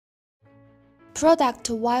Product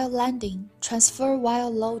while landing, transfer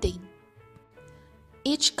while loading.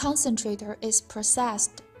 Each concentrator is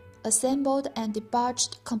processed, assembled and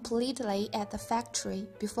debugged completely at the factory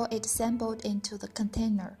before it's assembled into the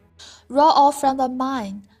container. Raw ore from the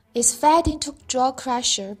mine is fed into jaw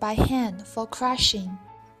crusher by hand for crushing.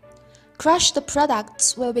 Crushed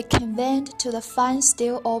products will be conveyed to the fine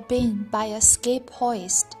steel ore bin by a skip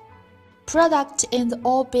hoist. Product in the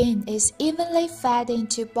ore bin is evenly fed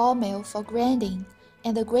into ball mill for grinding,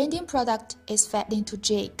 and the grinding product is fed into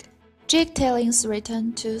jig. Jig tailings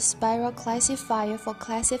return to Spiral Classifier for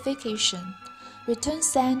classification. Return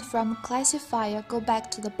sand from classifier go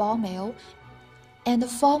back to the ball mill and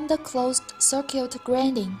form the closed circuit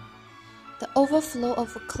grinding. The overflow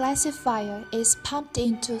of a classifier is pumped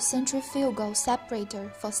into centrifugal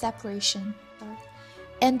separator for separation.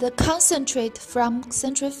 And the concentrate from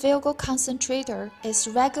centrifugal concentrator is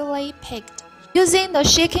regularly picked, using the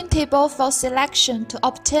shaking table for selection to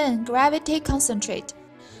obtain gravity concentrate.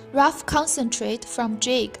 Rough concentrate from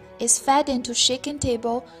jig is fed into shaking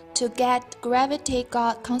table to get gravity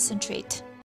concentrate.